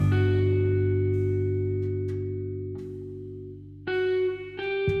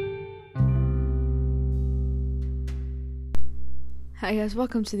Hi guys,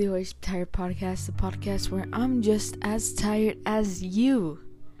 welcome to the Always Tired Podcast, the podcast where I'm just as tired as you.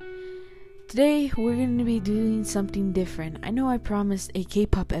 Today, we're going to be doing something different. I know I promised a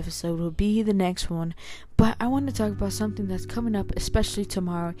K-pop episode will be the next one, but I want to talk about something that's coming up, especially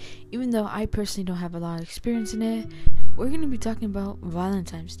tomorrow. Even though I personally don't have a lot of experience in it, we're going to be talking about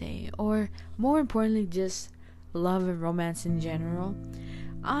Valentine's Day, or more importantly, just love and romance in general.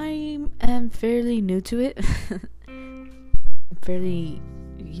 I am fairly new to it. Fairly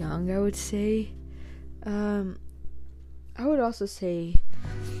young, I would say. I would also say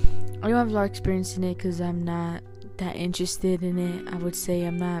I don't have a lot of experience in it because I'm not that interested in it. I would say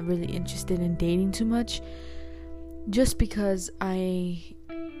I'm not really interested in dating too much, just because I'd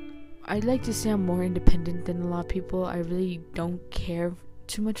like to say I'm more independent than a lot of people. I really don't care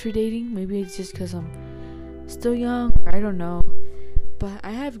too much for dating. Maybe it's just because I'm still young, or I don't know. But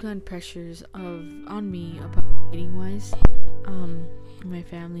I have gotten pressures on me about dating wise. My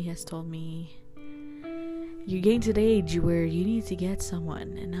family has told me, you're getting to the age where you need to get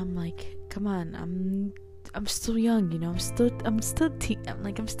someone, and I'm like, come on, I'm still young, I'm still teen.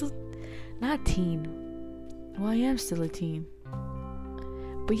 I'm still not teen. Well, I am still a teen,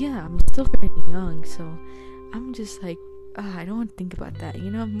 but yeah, I'm still very young. So I'm just like, I don't want to think about that.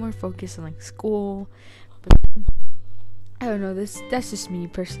 I'm more focused on like school. But I don't know. That's just me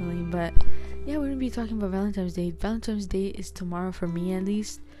personally, but. Yeah, we're going to be talking about Valentine's Day. Valentine's Day is tomorrow for me, at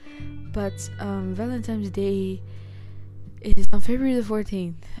least. But Valentine's Day is on February the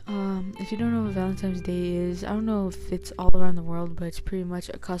 14th. If you don't know what Valentine's Day is, I don't know if it's all around the world, but it's pretty much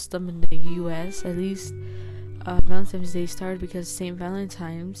a custom in the U.S. at least. Valentine's Day started because St.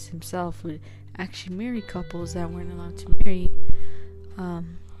 Valentine's himself would actually marry couples that weren't allowed to marry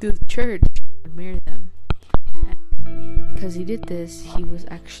through the church. Would marry them. Because he did this, he was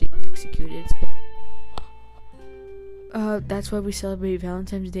actually executed. That's why we celebrate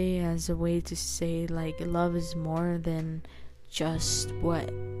Valentine's Day, as a way to say like love is more than just what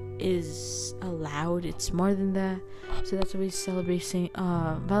is allowed. It's more than that. So that's why we celebrate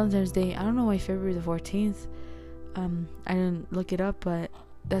Valentine's Day. I don't know why February the 14th. I didn't look it up, but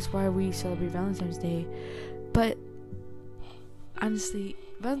that's why we celebrate Valentine's Day. But honestly,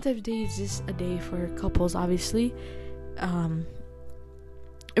 Valentine's Day is just a day for couples, obviously.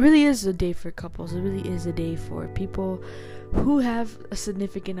 It really is a day for couples. It really is a day for people who have a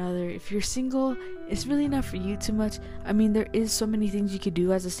significant other. If you're single, it's really not for you too much. I mean, there is so many things you could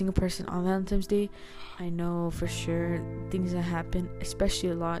do as a single person on Valentine's Day. I know for sure things that happen, especially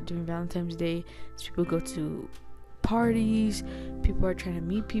a lot during Valentine's Day, is people go to parties, people are trying to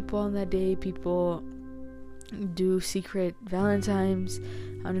meet people on that day, people do secret Valentines.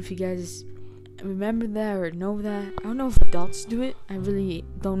 I don't know if you guys remember that or know that. I don't know if adults do it. I really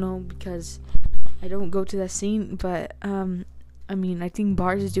don't know because I don't go to that scene. But I mean, I think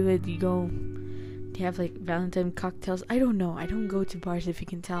bars do it. They have like Valentine cocktails. I don't know. I don't go to bars, if you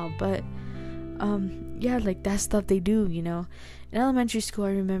can tell. But yeah, like that stuff they do. In elementary school,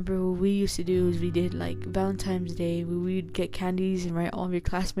 I remember what we used to do is we did like Valentine's Day, where we'd get candies and write all of your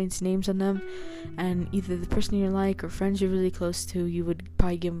classmates' names on them, and either the person you like or friends you're really close to, you would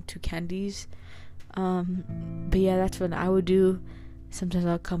probably give them 2 candies. But yeah, that's what I would do. Sometimes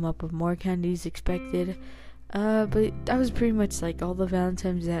I'll come up with more candies expected. But that was pretty much like all the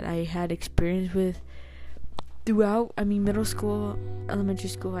Valentines that I had experience with throughout. I mean, middle school, elementary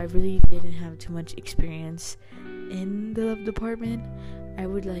school, I really didn't have too much experience in the love department. I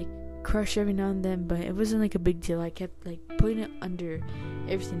would like crush every now and then, but it wasn't like a big deal. I kept like putting it under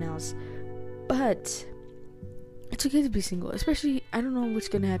everything else. But it's okay to be single, especially I don't know what's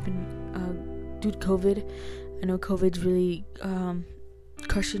gonna happen due to COVID. I know COVID's really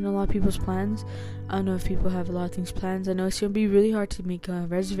crushing a lot of people's plans. I don't know if people have a lot of things planned. I know it's gonna be really hard to make a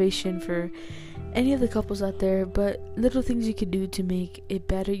reservation for any of the couples out there, but little things you could do to make it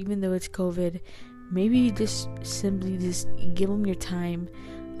better, even though it's COVID. Maybe just simply just give them your time.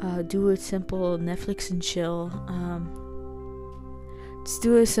 Do a simple Netflix and chill. Just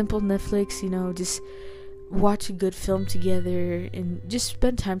do a simple Netflix, just watch a good film together and just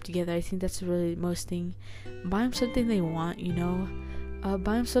spend time together. I think that's really most thing. Buy them something they want,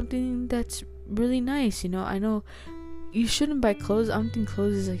 buy them something that's really nice, I know you shouldn't buy clothes. I don't think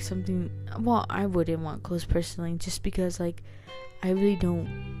clothes is like something, well, I wouldn't want clothes personally, just because like I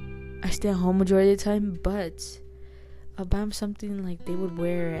stay at home majority of the time, but I'll buy them something like they would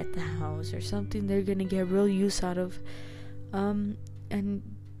wear at the house, or something they're gonna get real use out of, and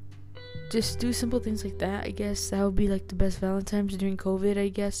just do simple things like that. I guess that would be like the best Valentine's during COVID. I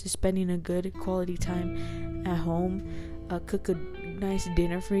guess just spending a good quality time at home. Cook a nice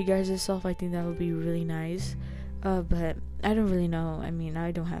dinner for you guys yourself. I think that would be really nice. But I don't really know. I mean,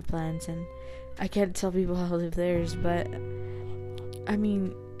 I don't have plans, and I can't tell people how to live theirs, but I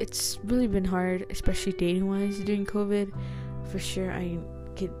mean, it's really been hard, especially dating wise during COVID. For sure, I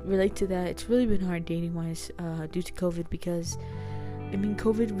can relate to that. It's really been hard dating wise due to COVID, because I mean,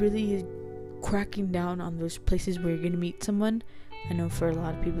 COVID really is cracking down on those places where you're gonna meet someone. I know for a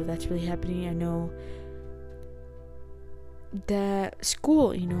lot of people that's really happening. I know that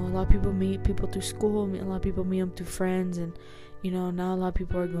school, a lot of people meet people through school, a lot of people meet them through friends, and now a lot of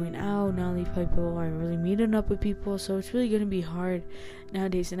people are going out, now a lot of people are really meeting up with people, so it's really going to be hard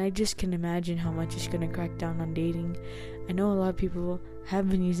nowadays, and I just can imagine how much it's going to crack down on dating. I know a lot of people have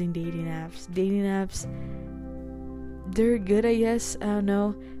been using dating apps, they're good, I guess. I don't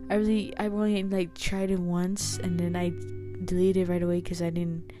know, I only tried it once, and then I deleted it right away because I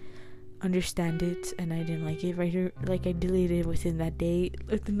didn't understand it and I didn't like it I deleted it within that day,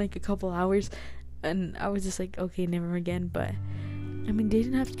 within a couple hours, and I was just like, okay, never again. But I mean,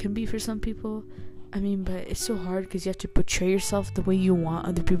 dating apps can be for some people, but it's so hard because you have to portray yourself the way you want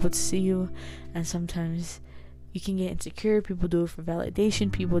other people to see you, and sometimes you can get insecure. People do it for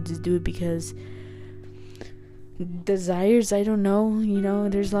validation, people just do it because desires, I don't know,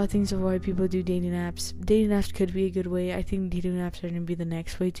 there's a lot of things of why people do dating apps. Dating apps could be a good way. I think dating apps are going to be the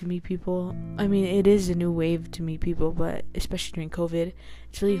next way to meet people. I mean, it is a new wave to meet people, but especially during COVID,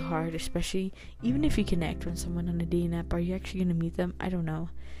 it's really hard, especially even if you connect with someone on a dating app, are you actually going to meet them? I don't know.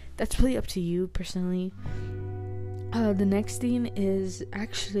 That's really up to you personally. The next thing is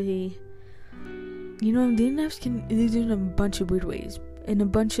actually, dating apps can do it in a bunch of weird ways, in a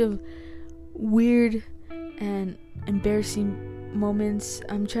bunch of weird and embarrassing moments.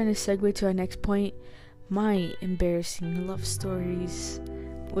 I'm trying to segue to our next point, my embarrassing love stories,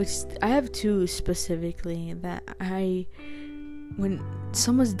 which I have two specifically that when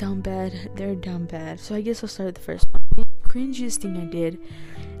someone's down bad, they're down bad. So I guess I'll start with the first one. The cringiest thing I did,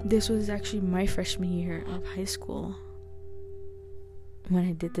 this was actually my freshman year of high school. When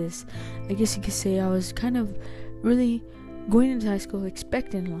I did this, I guess you could say I was kind of really going into high school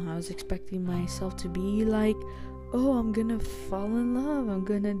expecting a lot. I was expecting myself to be like, oh, I'm gonna fall in love, I'm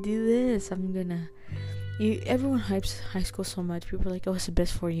gonna do this, everyone hypes high school so much. People are like, oh, it's the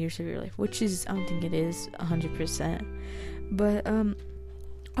best 4 years of your life, which is, I don't think it is 100%, but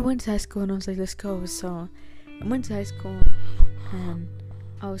I went to high school and I was like, let's go. So I went to high school and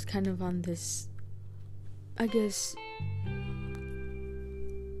I was kind of on this, I guess,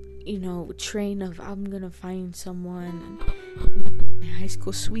 train of I'm gonna find someone, my high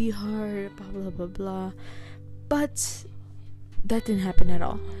school sweetheart, blah blah blah blah. But that didn't happen at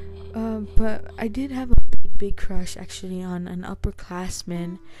all. But I did have a big crush actually on an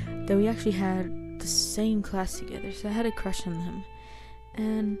upperclassman that we actually had the same class together. So I had a crush on him,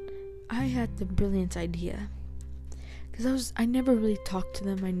 and I had the brilliant idea, because I never really talked to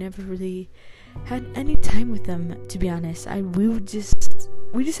them. I never really had any time with them, to be honest.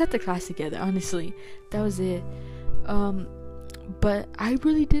 We just had the class together, honestly. That was it. But I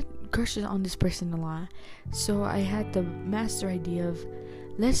really did crush on this person a lot. So I had the master idea of,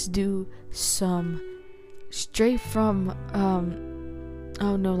 let's do some straight from, I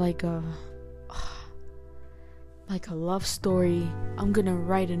don't know, like a love story. I'm gonna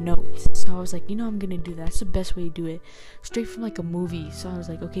write a note. So I was like, I'm gonna do that. That's the best way to do it. Straight from a movie. So I was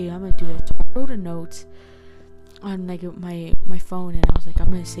like, okay, I'm gonna do that. So I wrote a note on my phone, and I was like, I'm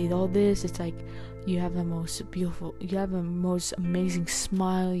gonna say all this. It's like, you have the most amazing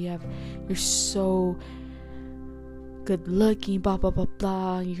smile, you're so good looking, blah blah blah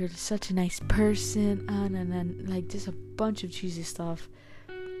blah, you're such a nice person, and then just a bunch of cheesy stuff.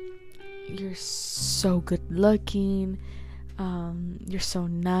 You're so good looking, you're so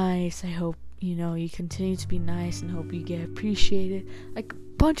nice, I hope you continue to be nice, and hope you get appreciated, a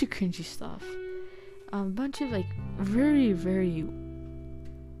bunch of cringy stuff. A bunch of very, very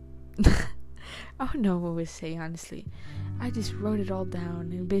I don't know what to say, honestly. I just wrote it all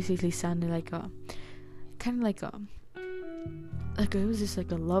down. It basically sounded like it was just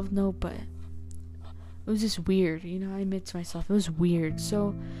like a love note, but it was just weird, I admit to myself, it was weird.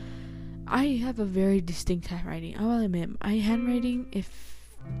 So I have a very distinct handwriting. I will admit, my handwriting, if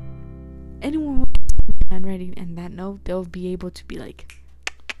anyone would see my handwriting and that note, they'll be able to be like,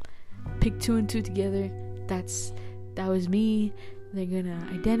 pick 2 and 2 together. That was me. They're gonna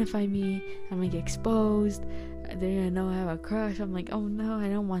identify me. I'm gonna get exposed. They're gonna know I have a crush. I'm like, oh no, I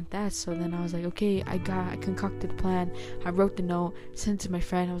don't want that. So then I was like, okay, I concocted a plan. I wrote the note, sent it to my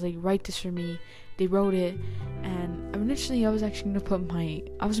friend. I was like, write this for me. They wrote it, and initially I was actually gonna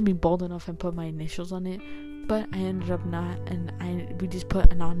I was gonna be bold enough and put my initials on it, but I ended up not, and we just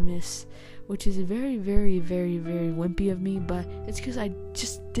put anonymous, which is very, very, very, very wimpy of me, but it's because I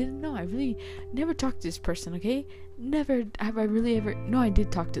just didn't know. I really never talked to this person, okay? Never have I really ever. No, I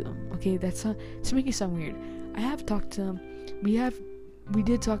did talk to them, okay? That's not to make it sound weird. I have talked to them. We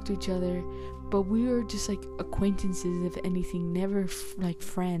did talk to each other, but we were just like acquaintances, if anything, never like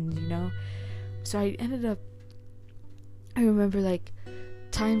friends, you know? So I remember like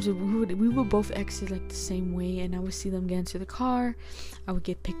times we would both exit like the same way, and I would see them get into the car. I would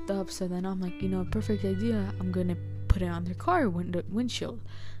get picked up, so then I'm like, perfect idea, I'm gonna put it on their car windshield.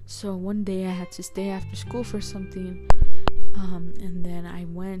 So one day I had to stay after school for something, and then I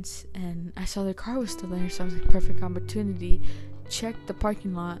went and I saw their car was still there, so I was like, perfect opportunity. Checked the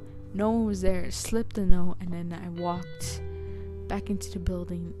parking lot, no one was there, slipped the note, and then I walked back into the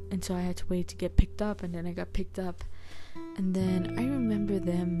building, and so I had to wait to get picked up, and then I got picked up. And then I remember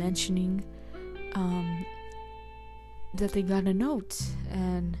them mentioning that they got a note,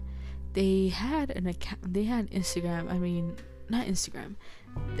 and they had an account. They had Instagram. I mean, not Instagram.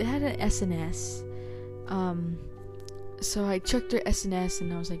 They had an SNS. So I checked their SNS,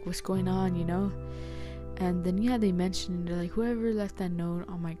 and I was like, "What's going on?" And then they mentioned, they're like, "Whoever left that note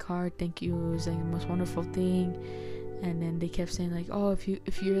on my car, thank you. It was like the most wonderful thing." And then they kept saying like, "Oh, if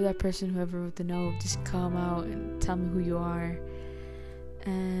you're that person, whoever wrote the note, just come out and tell me who you are."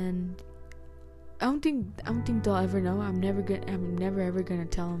 And I don't think they'll ever know. I'm never ever gonna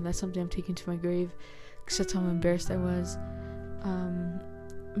tell them. That's something I'm taking to my grave, because that's how embarrassed I was.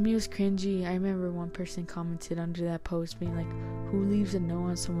 It was cringy. I remember one person commented under that post being like, "Who leaves a note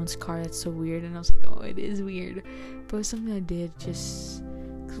on someone's car? That's so weird." And I was like, "Oh, it is weird," but it was something I did just.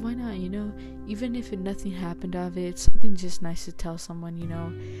 Cause why not, even if nothing happened out of it, it's something just nice to tell someone,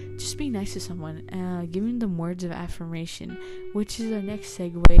 just be nice to someone, giving them words of affirmation, which is our next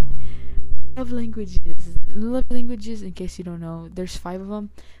segue. Love languages, in case you don't know, there's 5 of them: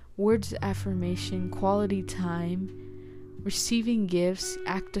 words of affirmation, quality time, receiving gifts,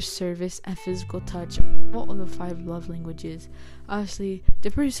 act of service, and physical touch. All of the 5 love languages. Obviously,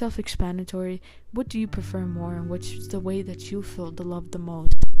 they're pretty self-explanatory. What do you prefer more, and which is the way that you feel the love the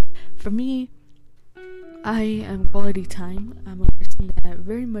most? For me, I am quality time. I'm a person that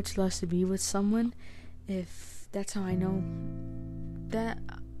very much loves to be with someone. If that's how I know that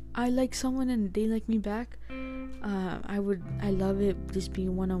I like someone and they like me back, I love it just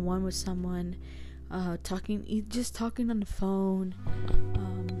being one-on-one with someone, talking on the phone,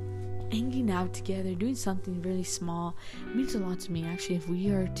 hanging out together, doing something really small. It means a lot to me, actually. If we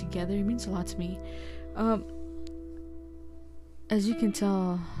are together, it means a lot to me. As you can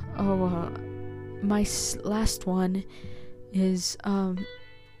tell, my last one is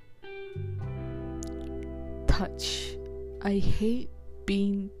touch. I hate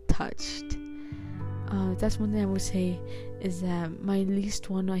being touched. That's one thing I would say, is that my least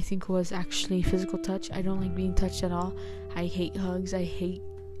one, I think, was actually physical touch. I don't like being touched at all. I hate hugs. I hate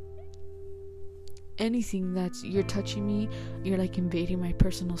anything that's you're touching me. You're like invading my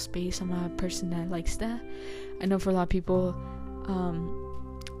personal space. I'm not a person that likes that. I know for a lot of people,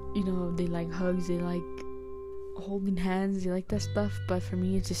 they like hugs, they like holding hands, they like that stuff, but for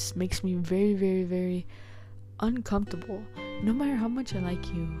me it just makes me very, very, very uncomfortable. No matter how much I like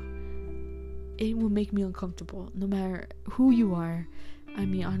you, it will make me uncomfortable, no matter who you are. I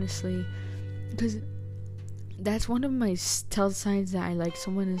mean, honestly, because that's one of my tell signs that I like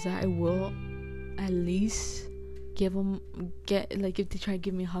someone, is that I will at least if they try to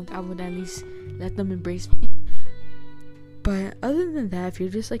give me a hug, I would at least let them embrace me. But other than that, if you're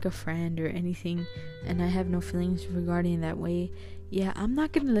just like a friend or anything, and I have no feelings regarding that way, I'm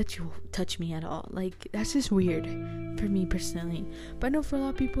not gonna let you touch me at all. Like, that's just weird for me personally. But I know for a lot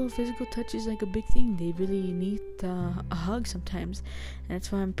of people, physical touch is like a big thing. They really need a hug sometimes, and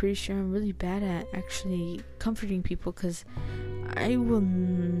that's why I'm pretty sure I'm really bad at actually comforting people, because I will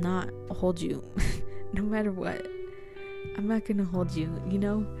not hold you no matter what. I'm not gonna hold you,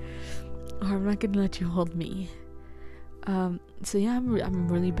 or I'm not gonna let you hold me. So I'm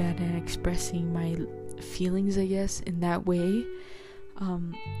really bad at expressing my feelings, I guess, in that way.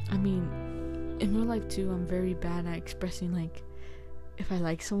 I mean, in real life too, I'm very bad at expressing, like, if I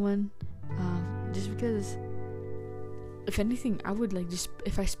like someone, just because, if anything, I would like, just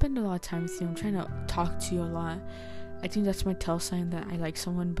if I spend a lot of time with you, I'm trying to talk to you a lot, I think that's my tell sign that I like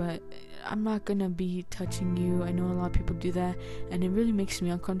someone. But I'm not gonna be touching you. I know a lot of people do that, and it really makes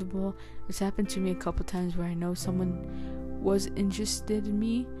me uncomfortable. It's happened to me a couple times where I know someone was interested in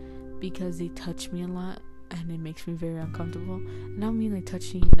me because they touch me a lot, and it makes me very uncomfortable. And I don't mean like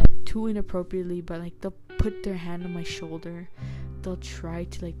touching like too inappropriately, but like they'll put their hand on my shoulder, they'll try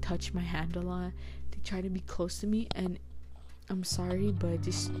to like touch my hand a lot, they try to be close to me, and I'm sorry, but it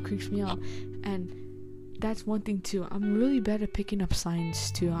just creeps me out. And that's one thing too. I'm really bad at picking up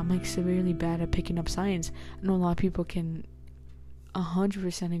signs too. I'm like severely bad at picking up signs. I know a lot of people can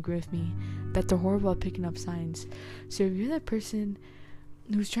 100% agree with me that they're horrible at picking up signs. So if you're that person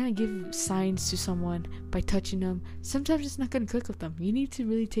who's trying to give signs to someone by touching them, sometimes it's not going to click with them. You need to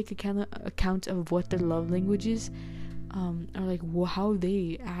really take account of what their love language is, or like how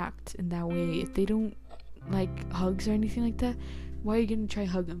they act in that way. If they don't like hugs or anything like that, why are you going to try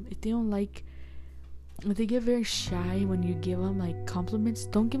hug them? If they get very shy when you give them like compliments,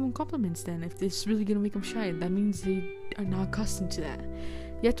 don't give them compliments then. If it's really gonna make them shy, that means they are not accustomed to that.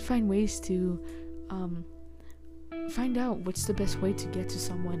 You have to find ways to find out what's the best way to get to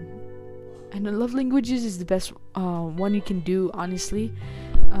someone. And the love languages is the best one you can do, honestly.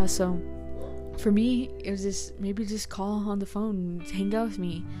 So for me, it was just call on the phone, hang out with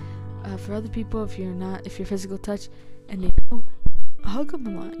me. For other people, if you're physical touch and they know, hug them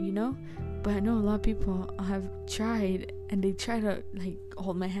a lot, But I know a lot of people have tried, and they try to like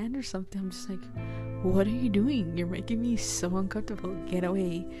hold my hand or something. I'm just like, what are you doing? You're making me so uncomfortable. Get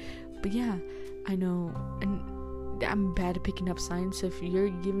away. But yeah, I know, and I'm bad at picking up signs. So if you're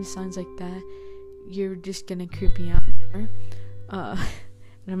giving signs like that, you're just gonna creep me out more. And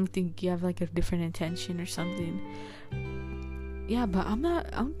I'm think you have like a different intention or something. Yeah, but I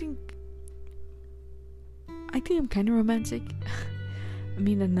think I'm kind of romantic. I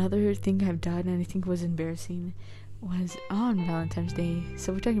mean, another thing I've done and I think was embarrassing was on Valentine's Day.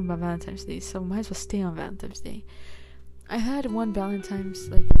 So we're talking about Valentine's Day, so might as well stay on Valentine's Day. I had one Valentine's,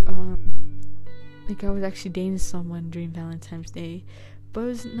 like I was actually dating someone during Valentine's Day, but it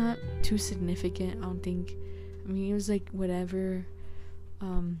was not too significant, I don't think. I mean, it was like whatever.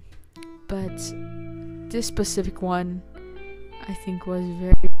 But this specific one, I think, was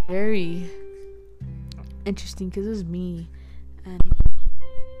very, very interesting because it was me. And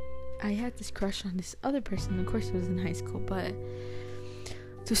I had this crush on this other person. Of course, it was in high school, but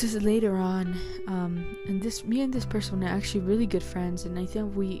this is later on. And me and this person were actually really good friends, and I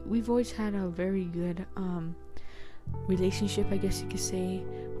think we've always had a very good relationship, I guess you could say,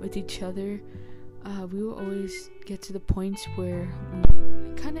 with each other. We will always get to the points where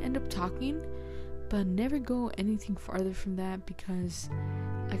we kind of end up talking, but never go anything farther from that because,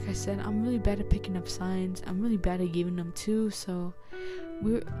 like I said, I'm really bad at picking up signs. I'm really bad at giving them too. So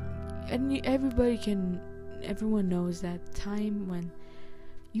everyone knows that time when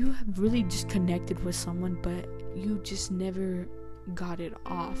you have really just connected with someone, but you just never got it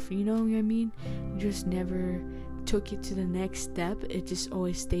off. You know what I mean? You just never took it to the next step. It just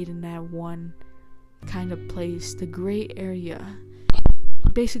always stayed in that one kind of place, the gray area.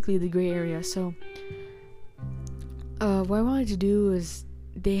 Basically, the gray area. So, what I wanted to do is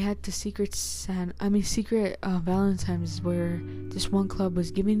they had the secret Valentines, where this one club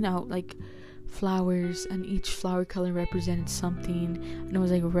was giving out like flowers, and each flower color represented something. And it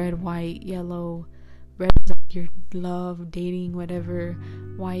was like red, white, yellow. Red was like your love, dating, whatever.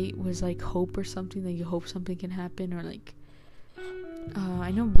 White was like hope or something, that you hope something can happen, or like I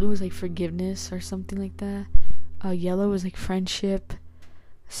know blue was like forgiveness or something like that. Yellow was like friendship.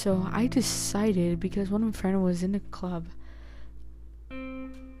 So I decided, because one of my friends was in the club,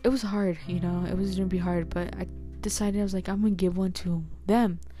 it was hard, it was gonna be hard, but I decided, I was like, I'm gonna give one to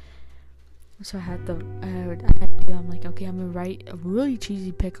them. So I'm like, okay, I'm gonna write a really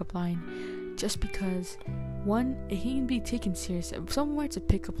cheesy pickup line, just because, one, it can be taken serious. If someone writes a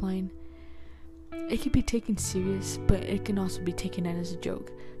pickup line, it can be taken serious, but it can also be taken as a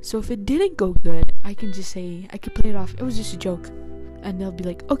joke. So if it didn't go good, I can just say, I could play it off, it was just a joke, and they'll be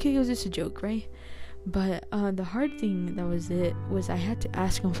like, okay, it was just a joke, right? But the hard thing was I had to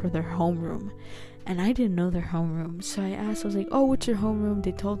ask them for their homeroom, and I didn't know their homeroom. So I was like, oh, what's your homeroom?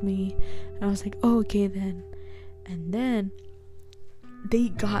 They told me, and I was like, oh, okay then. And then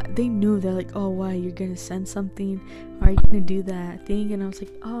they knew, they're like, oh, why, you're gonna send something, or are you gonna do that thing? And I was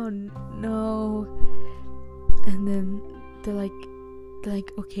like, oh no. And then they're like,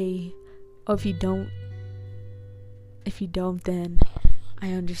 okay, oh, if you don't, then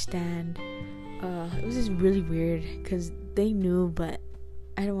I understand. It was just really weird, because they knew, but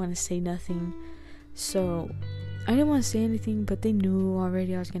I didn't want to say nothing. So I didn't want to say anything, but they knew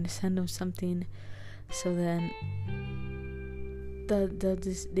already I was gonna send them something. So then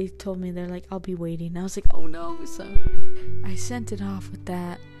they told me, they're like, I'll be waiting. I was like, oh no. So I sent it off with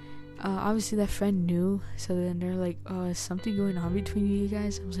that. Obviously that friend knew, so then they're like, is something going on between you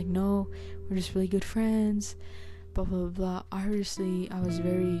guys? I was like, no, we're just really good friends, blah blah blah. Obviously I was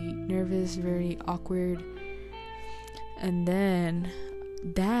very nervous, very awkward. And then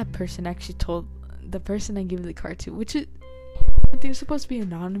that person actually told the person I gave the card to, which is think it was supposed to be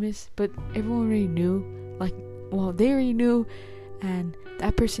anonymous, but everyone already knew. Like, well, they already knew, and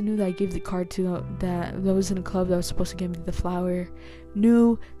that person knew that I gave the card to that was in a club that was supposed to give me the flower.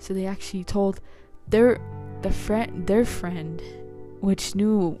 Knew, so they actually told their friend, which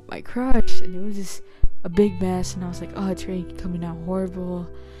knew my crush, and it was just a big mess. And I was like, oh, it's really coming out horrible.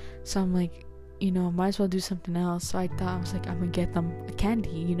 So I'm like, might as well do something else. So I thought, I was like, I'm gonna get them a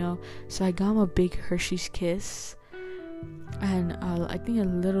candy, So I got them a big Hershey's Kiss, and I think a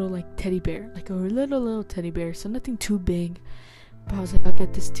little like teddy bear, like a little teddy bear. So nothing too big, but I was like, I'll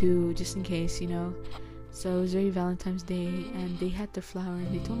get this too, just in case, So it was very Valentine's Day, and they had the flower,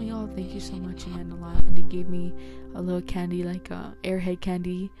 and they told me, oh, thank you so much, it meant a lot. And they gave me a little candy, like a airhead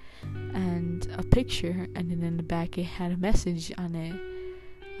candy, and a picture, and then in the back it had a message on it,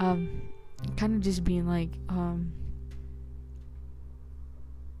 kind of just being like,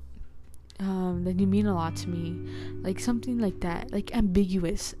 that you mean a lot to me, like something like that, like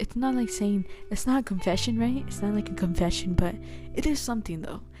ambiguous. It's not like saying, it's not a confession, right? It's not like a confession, but it is something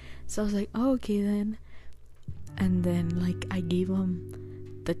though. So I was like, oh, okay then. And then like I gave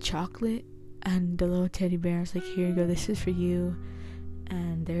them the chocolate and the little teddy bear. I was like, here you go, this is for you.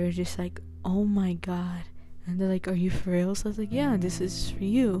 And they were just like, oh my god. And they're like, are you for real? So I was like, yeah, this is for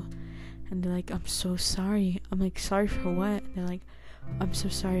you. And they're like, I'm so sorry. I'm like, sorry for what? And they're like, I'm so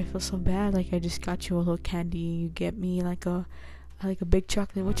sorry, I feel so bad, like I just got you a little candy, you get me like a big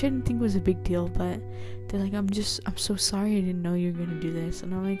chocolate, which I didn't think was a big deal, but they're like, I'm so sorry, I didn't know you were gonna do this.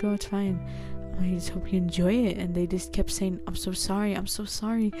 And I'm like, oh, it's fine, I just hope you enjoy it. And they just kept saying, I'm so sorry.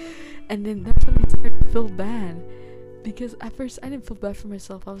 And then that's when I started to feel bad, because at first I didn't feel bad for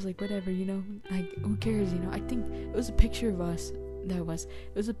myself. I was like, whatever, like who cares, I think it was a picture of us. It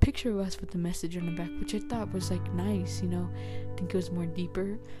was a picture of us with the message on the back, which I thought was like nice, I think it was more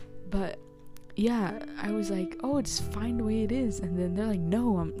deeper. But yeah, I was like, oh, it's fine the way it is. And then they're like,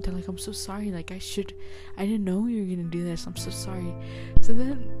 no, I'm so sorry, like I didn't know you were gonna do this, I'm so sorry. So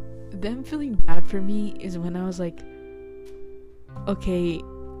then them feeling bad for me is when I was like, okay,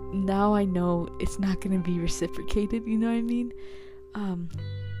 now I know it's not gonna be reciprocated, you know what I mean?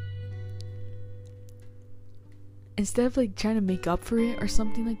 Instead of like trying to make up for it or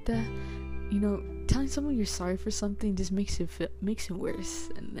something like that, telling someone you're sorry for something just makes it worse.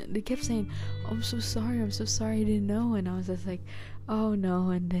 And then they kept saying, oh, I'm so sorry, I didn't know. And I was just like, oh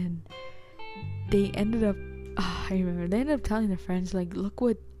no. And then they ended up telling their friends, like, look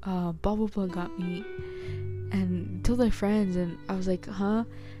what blah blah blah got me, and told their friends. And I was like, huh?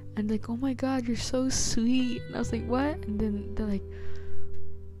 And like, oh my god, you're so sweet. And I was like, what? And then they're like,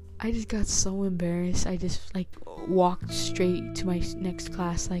 I just got so embarrassed. I just like walked straight to my next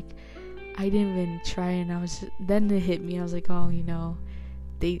class. Like I didn't even try. And then it hit me. I was like, oh,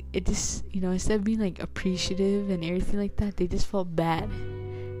 it just, instead of being like appreciative and everything like that, they just felt bad.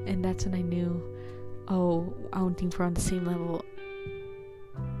 And that's when I knew, oh, I don't think we're on the same level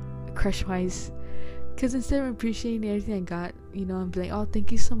crush wise. Because instead of appreciating everything I got, I'm like, oh,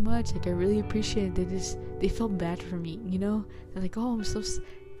 thank you so much, like I really appreciate it. They felt bad for me, they're like, oh, I'm so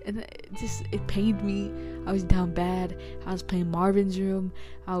and it pained me. I was down bad. I was playing Marvin's Room.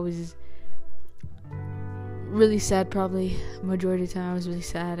 I was really sad. Probably majority of the time I was really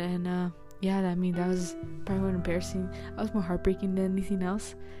sad. And that was probably more embarrassing. That was more heartbreaking than anything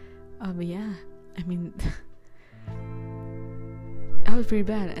else. But yeah, that was pretty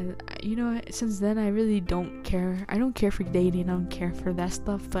bad. And since then I really don't care. I don't care for dating. I don't care for that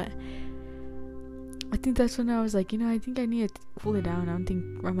stuff. But I think that's when I was like, I think I need to cool it down. I don't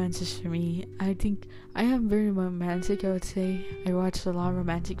think romance is for me. I think I am very romantic, I would say. I watch a lot of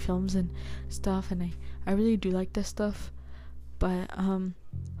romantic films and stuff, and I really do like that stuff. But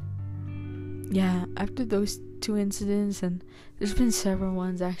yeah, after those two incidents, and there's been several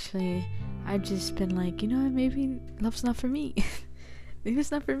ones actually, I've just been like, maybe love's not for me. Maybe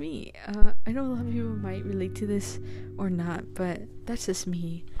it's not for me. I know a lot of people might relate to this or not, but that's just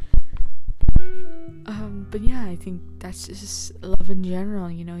me. But yeah, I think that's just love in general.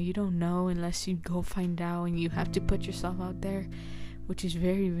 You don't know unless you go find out, and you have to put yourself out there, which is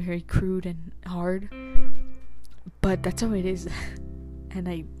very, very crude and hard. But that's how it is, and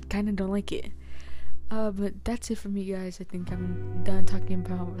I kind of don't like it. But that's it for me, guys. I think I'm done talking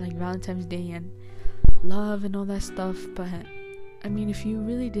about like Valentine's Day and love and all that stuff. But if you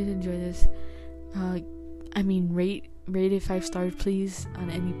really did enjoy this, rate it 5 stars, please, on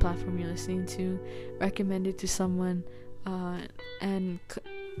any platform you're listening to. Recommend it to someone, and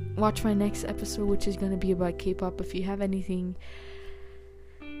watch my next episode, which is going to be about K-pop. If you have anything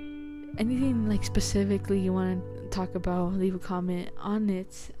like specifically you want to talk about, leave a comment on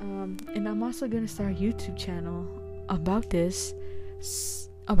it. And I'm also going to start a YouTube channel. about this,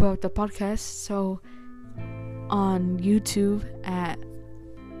 about the podcast. So on YouTube at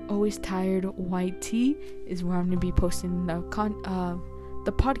Always Tired White Tea is where I'm gonna be posting the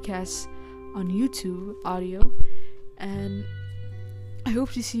podcast on YouTube audio, and I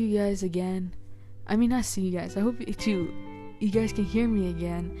hope to see you guys again. I mean, not see you guys. I hope you guys can hear me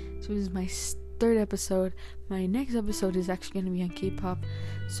again. So this is my third episode. My next episode is actually gonna be on K-pop.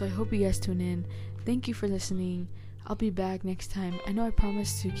 So I hope you guys tune in. Thank you for listening. I'll be back next time. I know I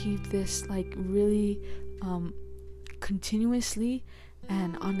promised to keep this like really continuously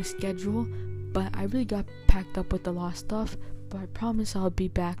and on a schedule, but I really got packed up with a lot of stuff. But I promise I'll be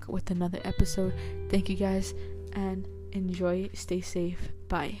back with another episode. Thank you guys and enjoy. Stay safe.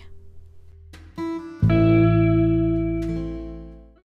 Bye.